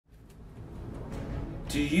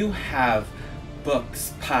Do you have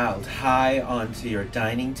books piled high onto your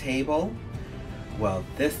dining table? Well,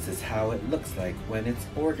 this is how it looks like when it's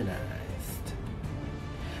organized.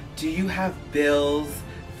 Do you have bills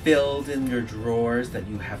filled in your drawers that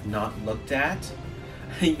you have not looked at?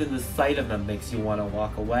 Even the sight of them makes you want to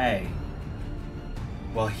walk away.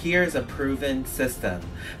 Well, here's a proven system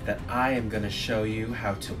that I am going to show you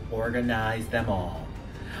how to organize them all.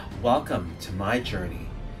 Welcome to my journey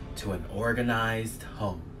to an organized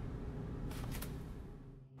home.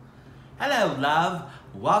 Hello, love.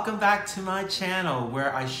 Welcome back to my channel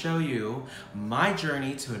where I show you my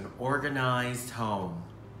journey to an organized home.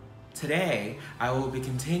 Today, I will be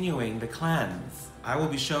continuing the cleanse. I will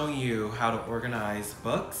be showing you how to organize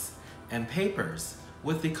books and papers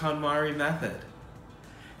with the Konmari Method.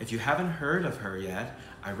 If you haven't heard of her yet,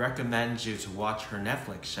 I recommend you to watch her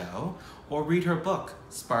Netflix show or read her book,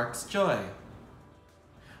 Sparks Joy.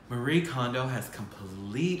 Marie Kondo has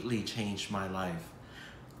completely changed my life.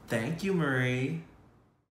 Thank you, Marie.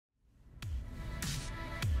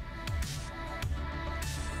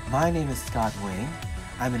 My name is Scoxxnguyen.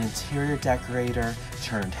 I'm an interior decorator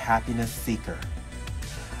turned happiness seeker.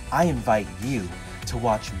 I invite you to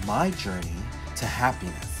watch my journey to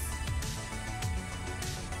happiness.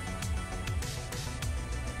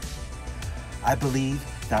 I believe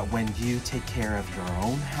that when you take care of your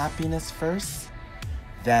own happiness first,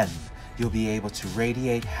 then you'll be able to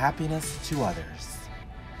radiate happiness to others.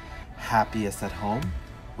 Happiest at home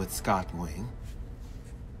with Scoxxnguyen.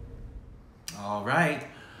 All right,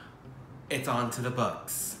 it's on to the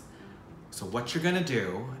books. So what you're gonna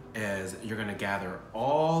do is you're gonna gather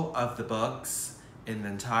all of the books in the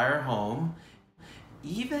entire home,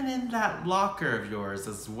 even in that locker of yours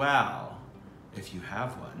as well, if you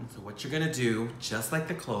have one. So what you're gonna do, just like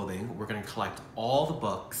the clothing, we're gonna collect all the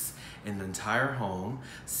books in the entire home,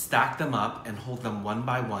 stack them up and hold them one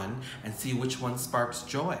by one and see which one sparks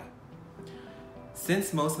joy.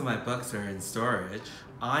 Since most of my books are in storage,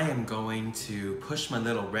 I am going to push my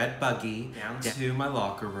little red buggy down to my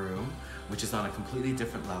locker room, which is on a completely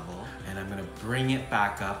different level, and I'm gonna bring it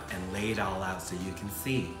back up and lay it all out so you can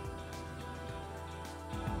see.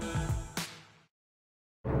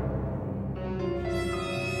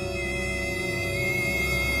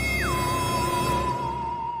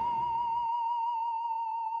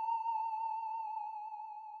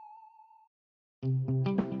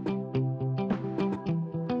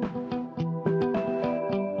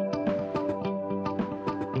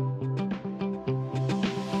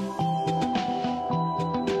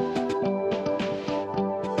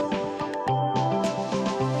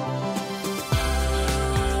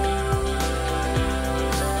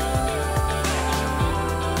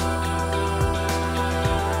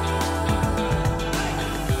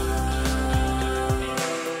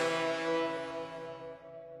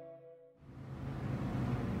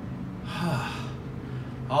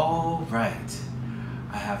 All right,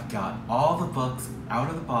 I have got all the books out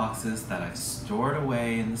of the boxes that I've stored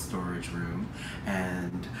away in the storage room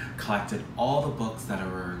and collected all the books that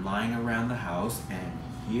are lying around the house, and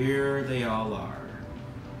here they all are.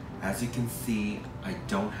 As you can see, I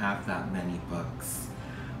don't have that many books,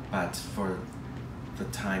 but for the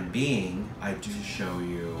time being, I do show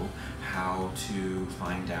you how to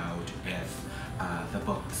find out if the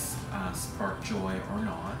books spark joy or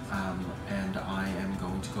not, and I am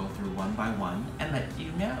going to go through one by one and let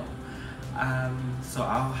you know. So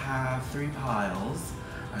I'll have 3 piles,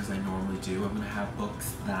 as I normally do. I'm going to have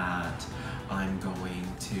books that I'm going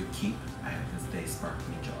to keep because they spark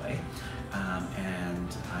me joy,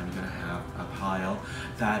 and I'm going to have a pile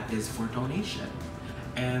that is for donation.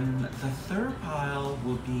 And the 3rd pile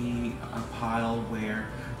will be a pile where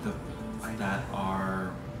the that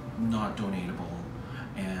are not donatable,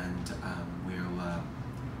 and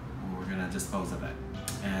we're gonna dispose of it.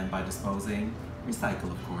 And by disposing,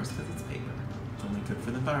 recycle, of course, because it's paper. It's only good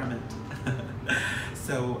for the environment.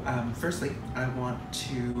 So firstly, I want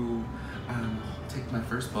to take my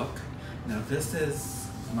first book. Now this is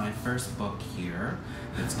my first book here.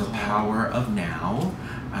 It's The Power of Now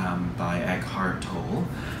by Eckhart Tolle,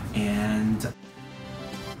 and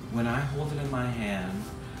when I hold it in my hand,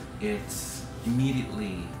 it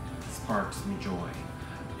immediately sparks me joy.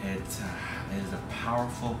 It is a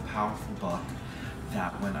powerful, powerful book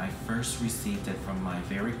that when I first received it from my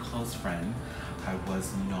very close friend, I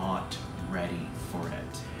was not ready for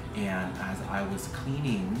it. And as I was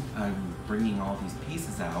cleaning, bringing all these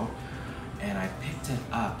pieces out, and I picked it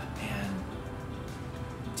up, and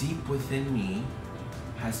deep within me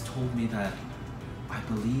has told me that I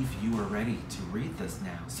believe you are ready to read this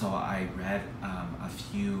now. So I read a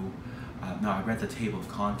few no, I read the table of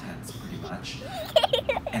contents pretty much,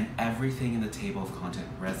 and everything in the table of content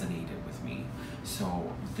resonated with me.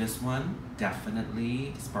 So this one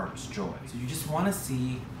definitely sparks joy. So you just want to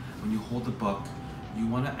see, when you hold the book, you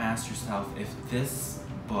want to ask yourself if this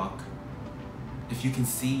book, if you can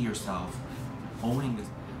see yourself owning this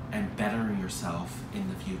and bettering yourself in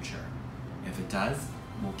the future. If it does,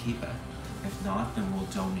 we'll keep it. If not, then we'll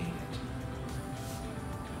donate it.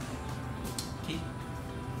 Keep.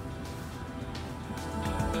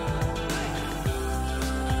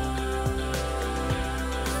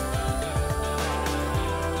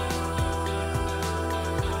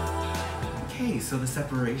 Okay, so the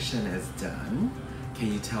separation is done.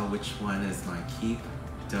 Can you tell which one is my keep,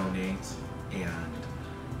 donate, and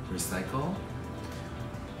recycle?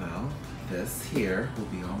 Well, this here will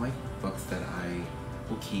be all my books that I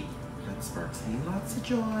will keep. That sparks me lots of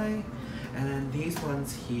joy. And then these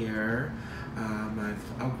ones here, I've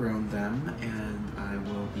outgrown them and I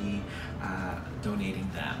will be donating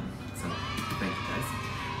them. So thank you guys.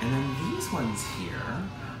 And then these ones here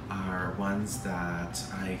are ones that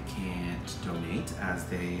I can't donate as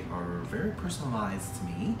they are very personalized to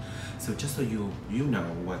me. So just so you know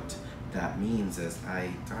what that means is I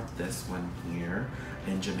got this one here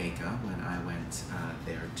in Jamaica when I went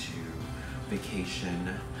there to vacation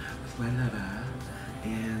with my lover,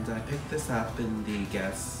 and I picked this up in the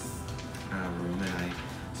guest room and I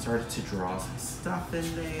started to draw some stuff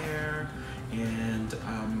in there, and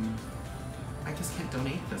I just can't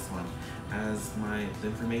donate this one as the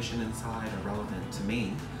information inside are relevant to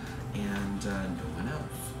me and no one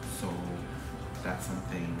else. So that's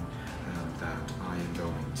something that I am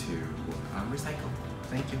going to recycle.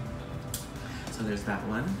 Thank you. So there's that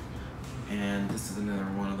one. And this is another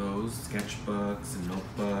one of those sketchbooks and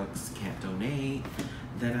notebooks, can't donate.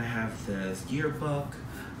 Then I have this yearbook.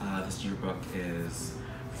 This yearbook is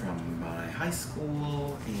from my high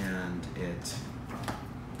school and it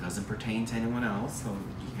doesn't pertain to anyone else, so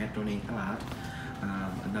you can't donate that.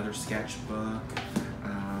 Another sketchbook,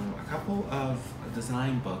 a couple of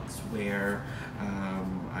design books where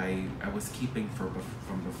I was keeping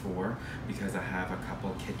from before because I have a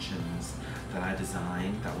couple kitchens that I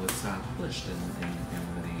designed that was published in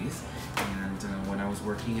one of these, and when I was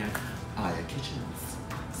working at Aya Kitchens.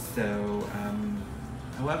 So,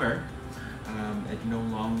 however, it no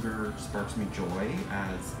longer sparks me joy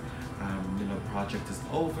as the project is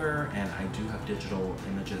over and I do have digital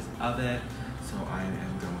images of it, so I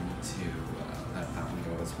am going to let that one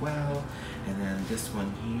go as well. And then this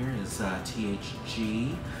one here is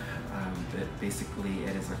THG. Basically,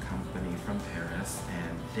 it is a company from Paris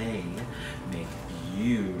and they make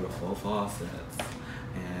beautiful faucets.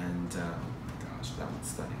 And gosh, that one's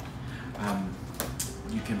stunning.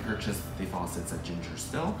 You can purchase the faucets at Ginger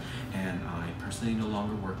still, and I personally no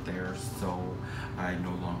longer work there, so I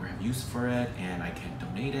no longer have use for it, and I can't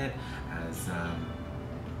donate it as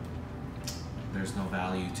there's no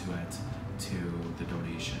value to it, to the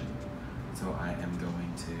donation. So I am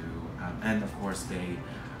going to, and of course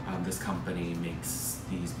this company makes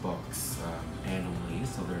these books annually,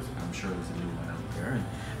 so I'm sure there's a new one out there, and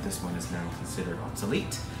this one is now considered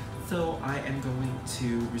obsolete. So I am going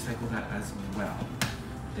to recycle that as well.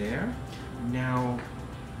 There. Now,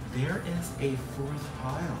 there is a fourth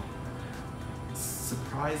pile.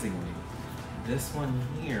 Surprisingly, this one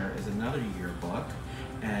here is another yearbook,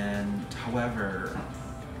 and however,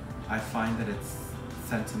 I find that it's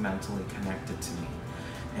sentimentally connected to me,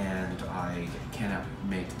 and I cannot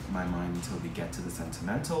make my mind until we get to the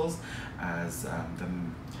sentimentals, as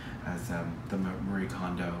the Marie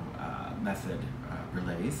Kondo method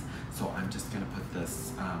relays. So I'm just gonna put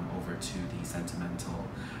this over to the sentimental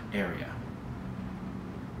area.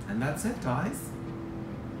 And that's it, guys.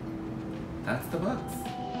 That's the books.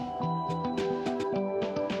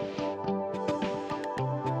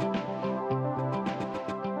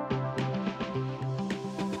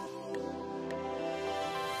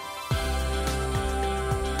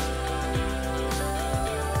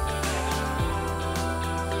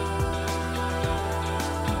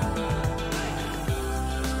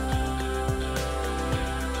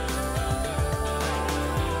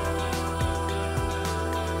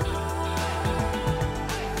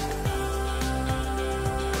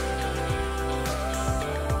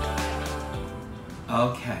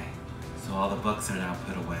 Okay, so all the books are now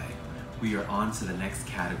put away. We are on to the next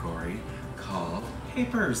category called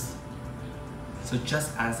papers. So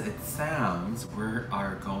just as it sounds, we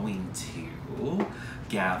are going to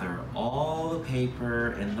gather all the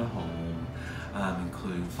paper in the home,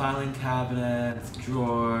 including filing cabinets,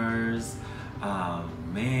 drawers,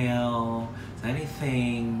 mail,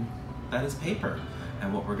 anything that is paper.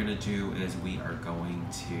 And what we're gonna do is we are going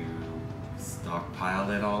to stockpile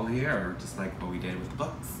it all here, just like what we did with the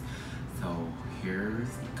books. So here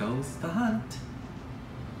goes the hunt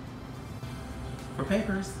for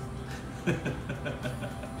papers. So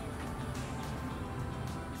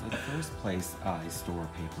the first place I store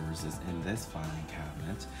papers is in this filing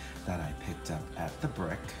cabinet that I picked up at the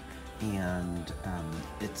Brick, and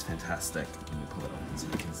it's fantastic. Let me pull it open so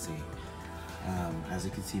you can see. As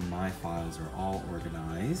you can see, my files are all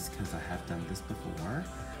organized because I have done this before.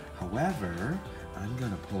 However, I'm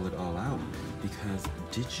gonna pull it all out because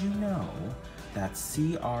did you know that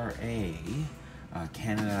CRA,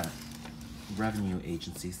 Canada Revenue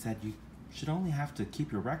Agency, said you should only have to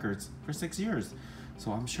keep your records for 6 years.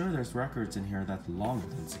 So I'm sure there's records in here that's longer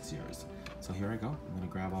than 6 years. So here I go. I'm gonna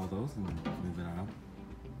grab all those and move it out.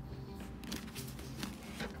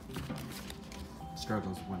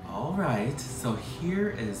 Struggles one. All right, so here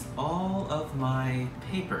is all of my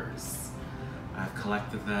papers. I've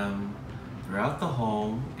collected them throughout the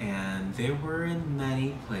home, and they were in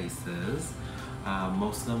many places.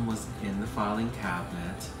 Most of them was in the filing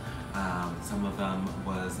cabinet. Some of them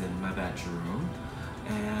was in my bedroom,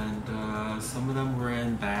 and some of them were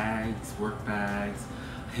in bags, work bags,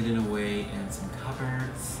 hidden away in some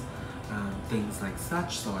cupboards, things like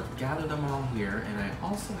such. So I've gathered them all here, and I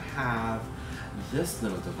also have this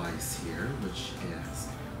little device here, which is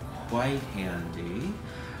quite handy.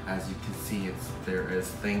 As you can see, there is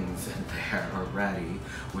things in there already,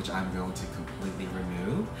 which I'm going to completely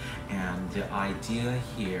remove. And the idea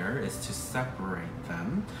here is to separate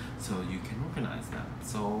them so you can organize them.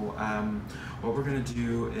 So what we're going to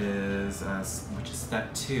do is, which is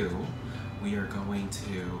step 2, we are going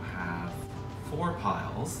to have 4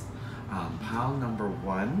 piles. Pile number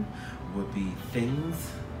 1 would be things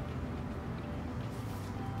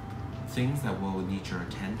that will need your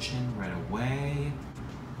attention right away.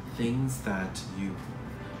 Things that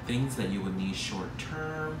you would need short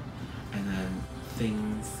term, and then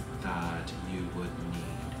things that you would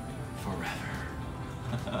need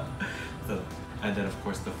forever. And then of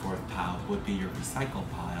course the 4th pile would be your recycle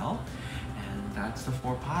pile, and that's the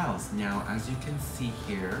 4 piles. Now, as you can see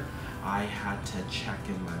here, I had to check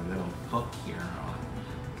in my little book here on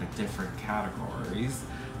the different categories.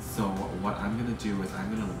 So what I'm gonna do is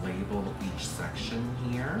I'm gonna label each section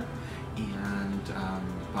here, and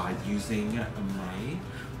by using my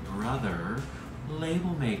brother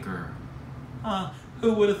label maker.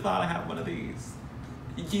 Who would have thought I had one of these?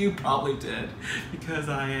 You probably did, because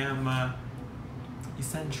I am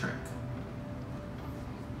eccentric.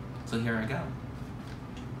 So here I go.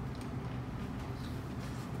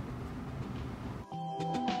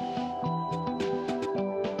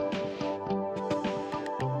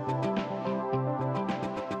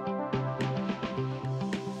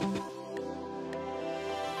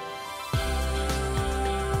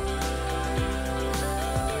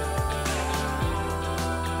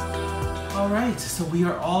 Alright, so we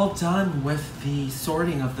are all done with the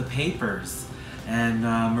sorting of the papers. And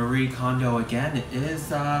Marie Kondo, again,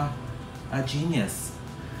 is a genius.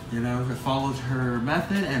 You know, followed her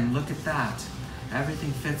method, and look at that.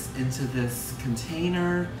 Everything fits into this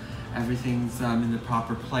container. Everything's in the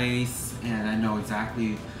proper place, and I know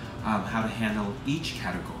exactly how to handle each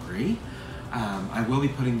category. I will be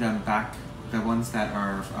putting them back. The ones that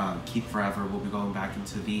are keep forever will be going back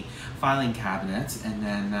into the filing cabinet, and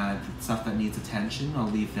then the stuff that needs attention I'll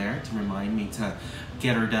leave there to remind me to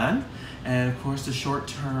get her done. And of course the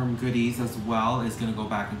short-term goodies as well is going to go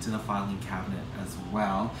back into the filing cabinet as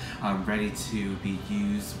well, ready to be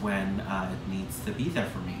used when it needs to be there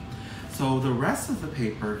for me. So the rest of the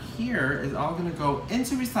paper here is all going to go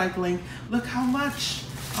into recycling. Look how much!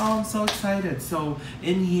 Oh, I'm so excited. So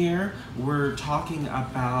in here, we're talking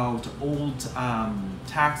about old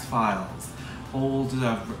tax files, old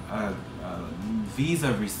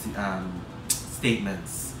visa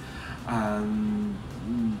statements,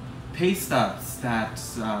 pay stubs that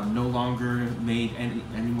no longer made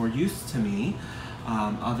any more use to me,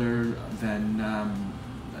 other than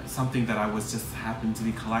something that I was just happened to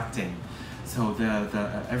be collecting. So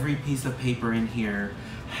every piece of paper in here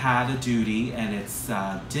had a duty, and it's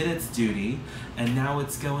did its duty, and now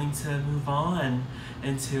it's going to move on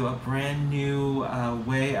into a brand new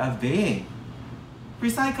way of being.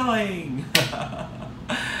 Recycling!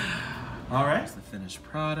 Alright, the finished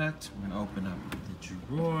product. We're gonna open up the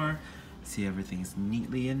drawer, see everything's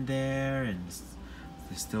neatly in there, and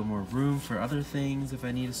there's still more room for other things if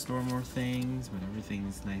I need to store more things, but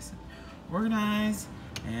everything's nice and organized.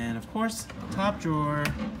 And of course, top drawer,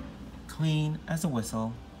 clean as a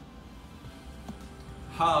whistle.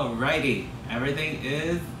 Alrighty, everything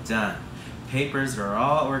is done. papers are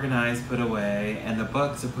all organized, put away, and the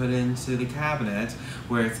books are put into the cabinet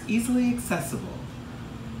where it's easily accessible.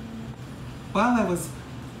 While I was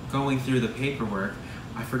going through the paperwork,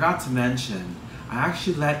 I forgot to mention, I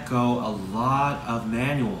actually let go a lot of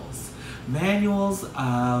manuals. Manuals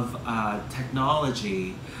of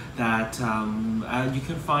technology that you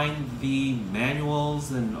can find the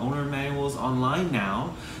manuals and owner manuals online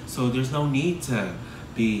now, so there's no need to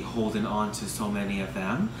be holding on to so many of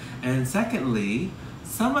them. And secondly,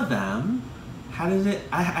 some of them I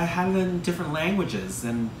had it in different languages,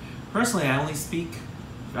 and personally I only speak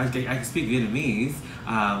I can speak Vietnamese,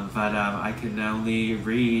 but I can only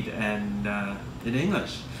read and in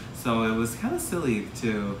English. So it was kind of silly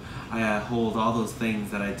to hold all those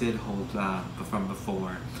things that I did hold from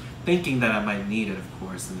before, thinking that I might need it, of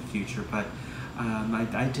course, in the future, but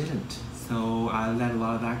I didn't. So I let a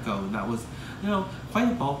lot of that go, and that was, quite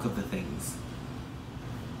a bulk of the things.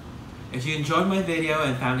 If you enjoyed my video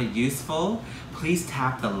and found it useful, please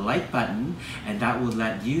tap the like button, and that will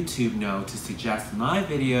let YouTube know to suggest my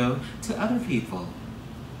video to other people.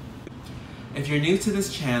 If you're new to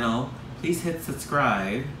this channel, please hit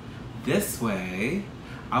subscribe. This way,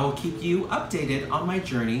 I will keep you updated on my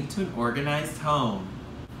journey to an organized home.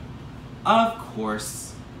 Of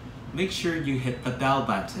course, make sure you hit the bell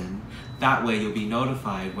button. That way you'll be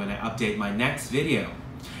notified when I update my next video.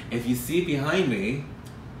 If you see behind me,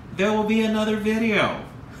 there will be another video.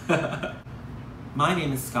 My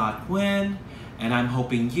name is Scoxxnguyen, and I'm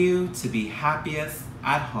hoping you to be happiest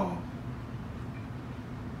at home.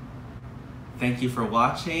 Thank you for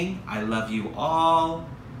watching. I love you all,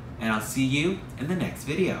 and I'll see you in the next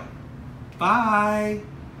video. Bye!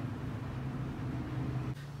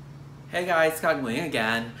 Hey guys, Scoxxnguyen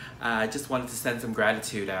again. I just wanted to send some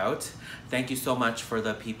gratitude out. Thank you so much for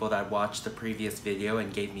the people that watched the previous video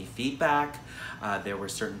and gave me feedback. There were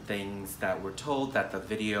certain things that were told that the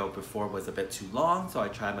video before was a bit too long, so I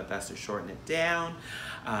tried my best to shorten it down.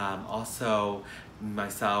 Also,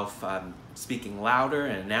 myself speaking louder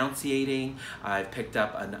and enunciating. I picked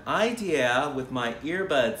up an idea with my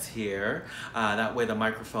earbuds here. That way the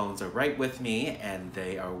microphones are right with me and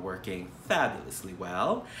they are working fabulously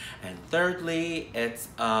well. And thirdly, it's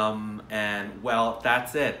and well,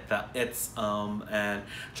 that's it. And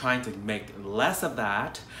trying to make less of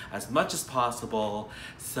that as much as possible.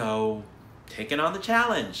 So taking on the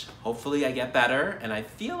challenge. Hopefully I get better, and I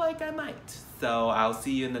feel like I might. So I'll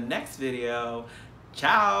see you in the next video.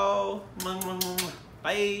 Ciao!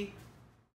 Bye!